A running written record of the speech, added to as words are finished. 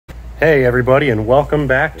Hey everybody, and welcome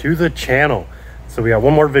back to the channel. So we got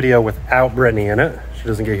one more video without Brittany in it. She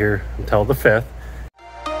doesn't get here until the 5th.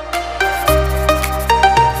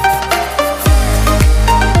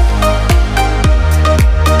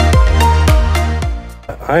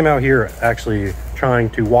 I'm out here actually trying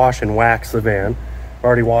to wash and wax the van. I've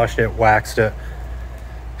already washed it, waxed it.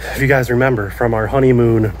 If you guys remember from our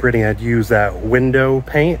honeymoon, Brittany had used that window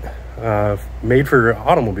paint made for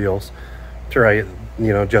automobiles to write,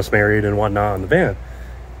 you know, just married and whatnot on the van,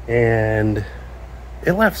 and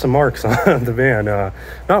it left some marks on the van.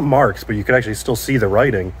 Not marks, but you could actually still see the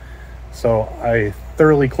writing. So I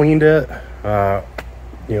thoroughly cleaned it,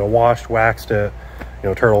 you know, washed, waxed it, you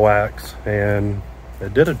know, turtle wax, and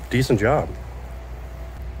it did a decent job.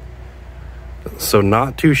 So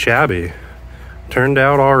not too shabby, turned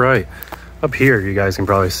out all right. Up here you guys can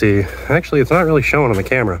probably see, actually it's not really showing on the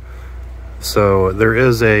camera, so there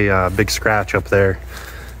is a big scratch up there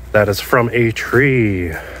that is from a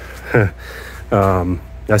tree.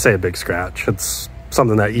 I say a big scratch, it's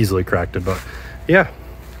something that easily corrected, but yeah.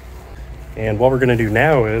 And what we're gonna do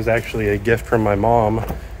now is actually a gift from my mom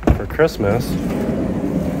for Christmas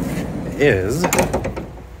is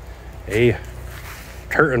a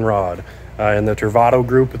curtain rod. In the Travato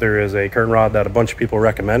group, there is a curtain rod that a bunch of people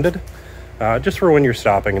recommended, just for when you're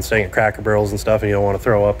stopping and staying at Cracker Barrels and stuff and you don't want to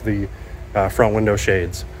throw up the front window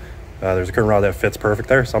shades. There's a curtain rod that fits perfect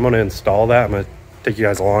there, so I'm going to install that. I'm going to take you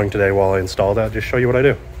guys along today while I install that, just show you what I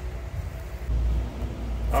do.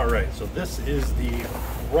 All right, so this is the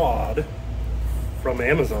rod from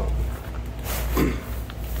Amazon.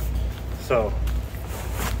 So,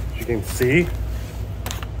 as you can see,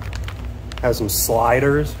 has some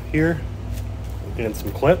sliders here and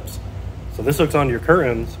some clips. So this hooks onto your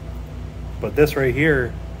curtains, but this right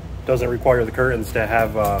here doesn't require the curtains to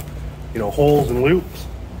have you know, holes and loops,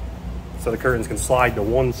 so the curtains can slide to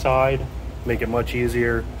one side, make it much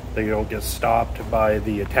easier that you don't get stopped by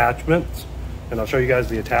the attachments. And I'll show you guys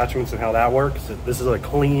the attachments and how that works. This is a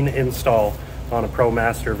clean install on a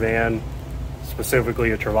ProMaster van,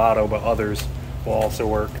 specifically a Travato, but others will also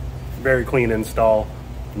work. Very clean install,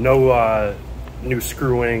 no new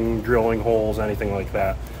screwing, drilling holes, anything like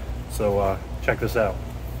that. So check this out.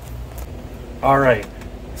 All right,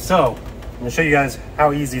 so I'm gonna show you guys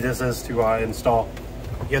how easy this is to install.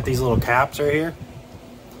 You get these little caps right here.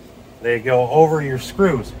 They go over your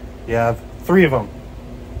screws. You have 3 of them.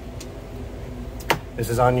 This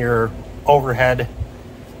is on your overhead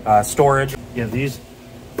storage. You have these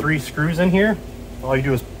 3 screws in here. All you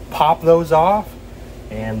do is pop those off,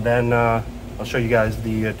 and then I'll show you guys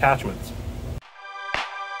the attachments.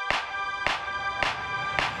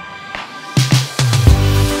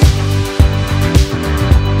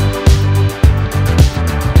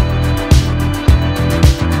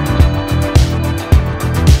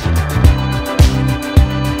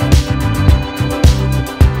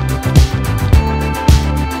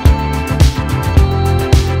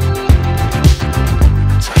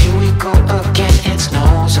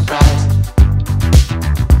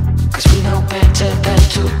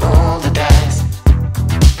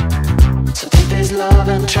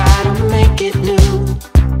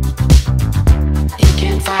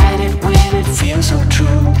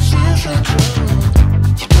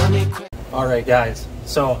 Alright guys,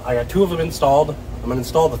 so I got 2 of them installed. I'm going to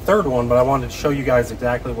install the 3rd one, but I wanted to show you guys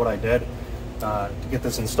exactly what I did to get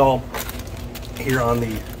this installed here on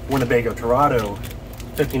the Winnebago Travato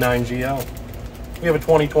 59 GL. We have a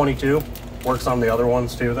 2022, works on the other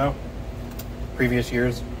ones too though, previous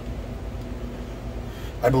years,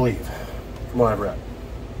 I believe, from what I've read.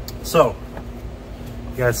 So,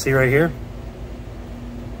 you guys see right here?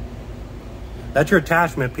 That's your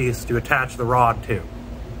attachment piece to attach the rod to.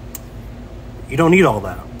 You don't need all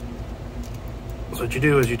that. So what you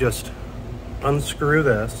do is you just unscrew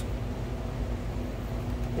this.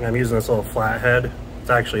 And I'm using this little flathead. It's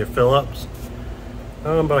actually a Phillips.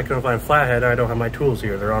 But I couldn't find a flathead. I don't have my tools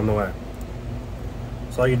here. They're on the way.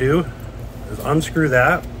 So all you do is unscrew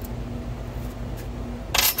that.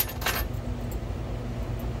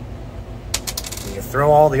 And you throw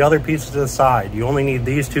all the other pieces to the side. You only need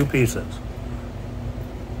these 2 pieces.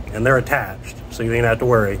 And they're attached, so you ain't have to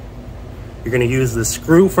worry. You're going to use the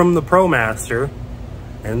screw from the ProMaster,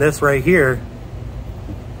 and this right here,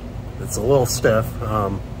 it's a little stiff,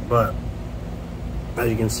 but as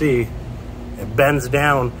you can see, it bends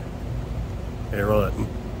down, it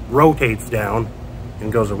rotates down,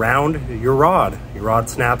 and goes around your rod. Your rod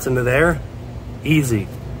snaps into there, easy.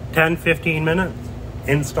 10-15 minutes,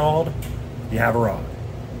 installed, you have a rod.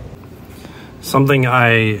 Something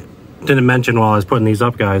I didn't mention while I was putting these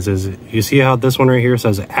up, guys, is you see how this one right here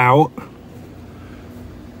says out?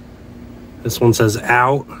 This one says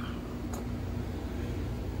out.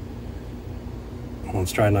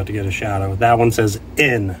 Let's try not to get a shadow. That one says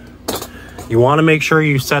in. You want to make sure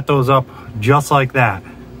you set those up just like that.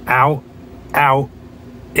 Out, out,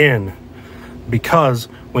 in. Because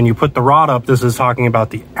when you put the rod up, this is talking about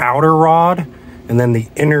the outer rod and then the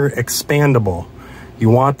inner expandable. You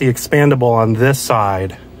want the expandable on this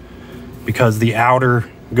side because the outer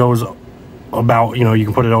goes about, you know, you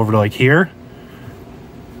can put it over to like here.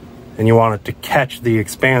 And you want it to catch the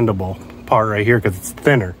expandable part right here because it's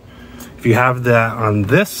thinner. If you have that on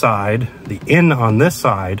this side, the in on this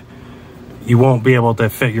side, you won't be able to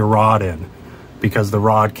fit your rod in because the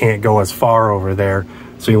rod can't go as far over there,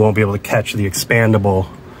 so you won't be able to catch the expandable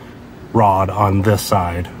rod on this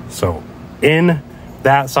side. So in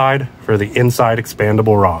that side for the inside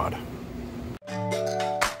expandable rod.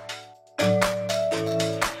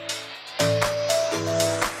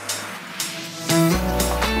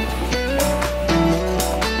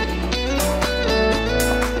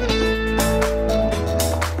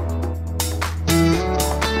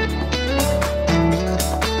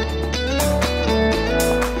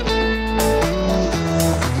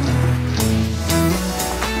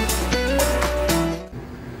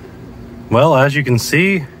 Well, as you can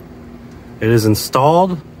see, it is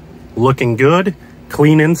installed, looking good,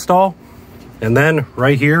 clean install. And then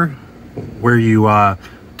right here, where you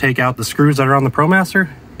take out the screws that are on the ProMaster,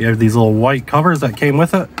 you have these little white covers that came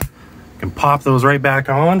with it. You can pop those right back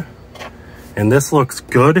on. And this looks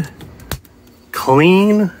good,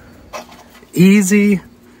 clean, easy,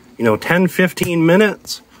 you know, 10, 15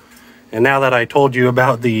 minutes. And now that I told you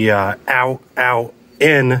about the out, out,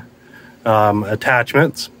 in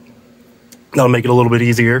attachments, that'll make it a little bit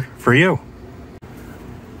easier for you.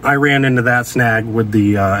 I ran into that snag with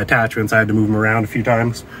the attachments. I had to move them around a few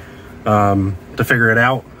times to figure it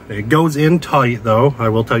out. It goes in tight though, I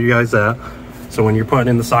will tell you guys that. So when you're putting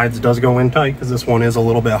in the sides, it does go in tight because this one is a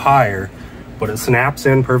little bit higher, but it snaps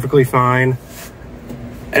in perfectly fine.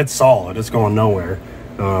 It's solid, it's going nowhere.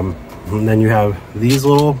 And then you have these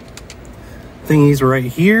little thingies right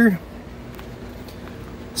here.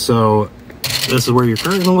 So this is where your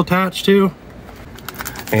curtain will attach to.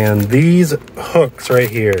 And these hooks right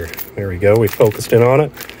here, there we go, we focused in on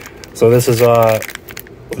it. So this is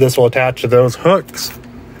this will attach to those hooks,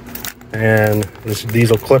 and these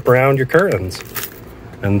will clip around your curtains.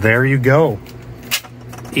 And there you go.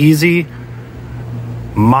 Easy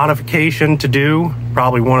modification to do.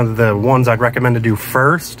 Probably one of the ones I'd recommend to do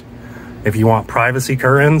first if you want privacy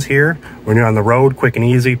curtains here. When you're on the road, quick and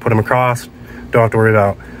easy, put them across. Don't have to worry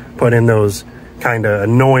about putting in those kind of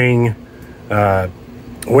annoying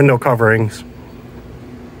window coverings.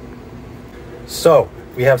 So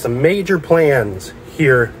we have some major plans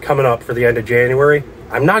here coming up for the end of January.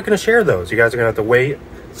 I'm not going to share those. You guys are going to have to wait,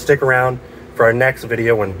 stick around for our next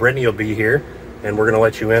video when Brittany will be here, and we're going to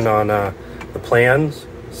let you in on the plans,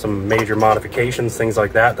 some major modifications, things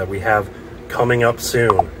like that we have coming up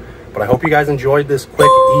soon. But I hope you guys enjoyed this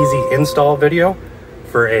quick, easy install video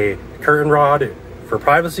for a curtain rod for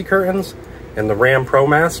privacy curtains and the Ram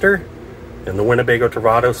ProMaster and the Winnebago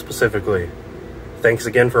Torado specifically. Thanks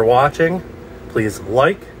again for watching. Please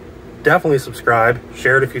like, definitely subscribe,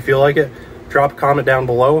 share it if you feel like it. Drop a comment down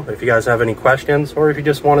below if you guys have any questions, or if you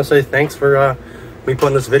just want to say thanks for me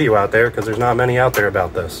putting this video out there, because there's not many out there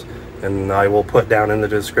about this. And I will put down in the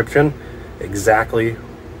description exactly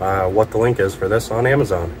what the link is for this on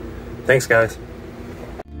Amazon. Thanks, guys.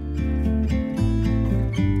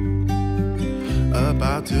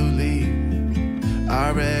 About to leave,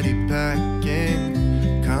 already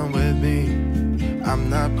packing, come with me, I'm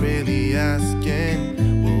not really asking.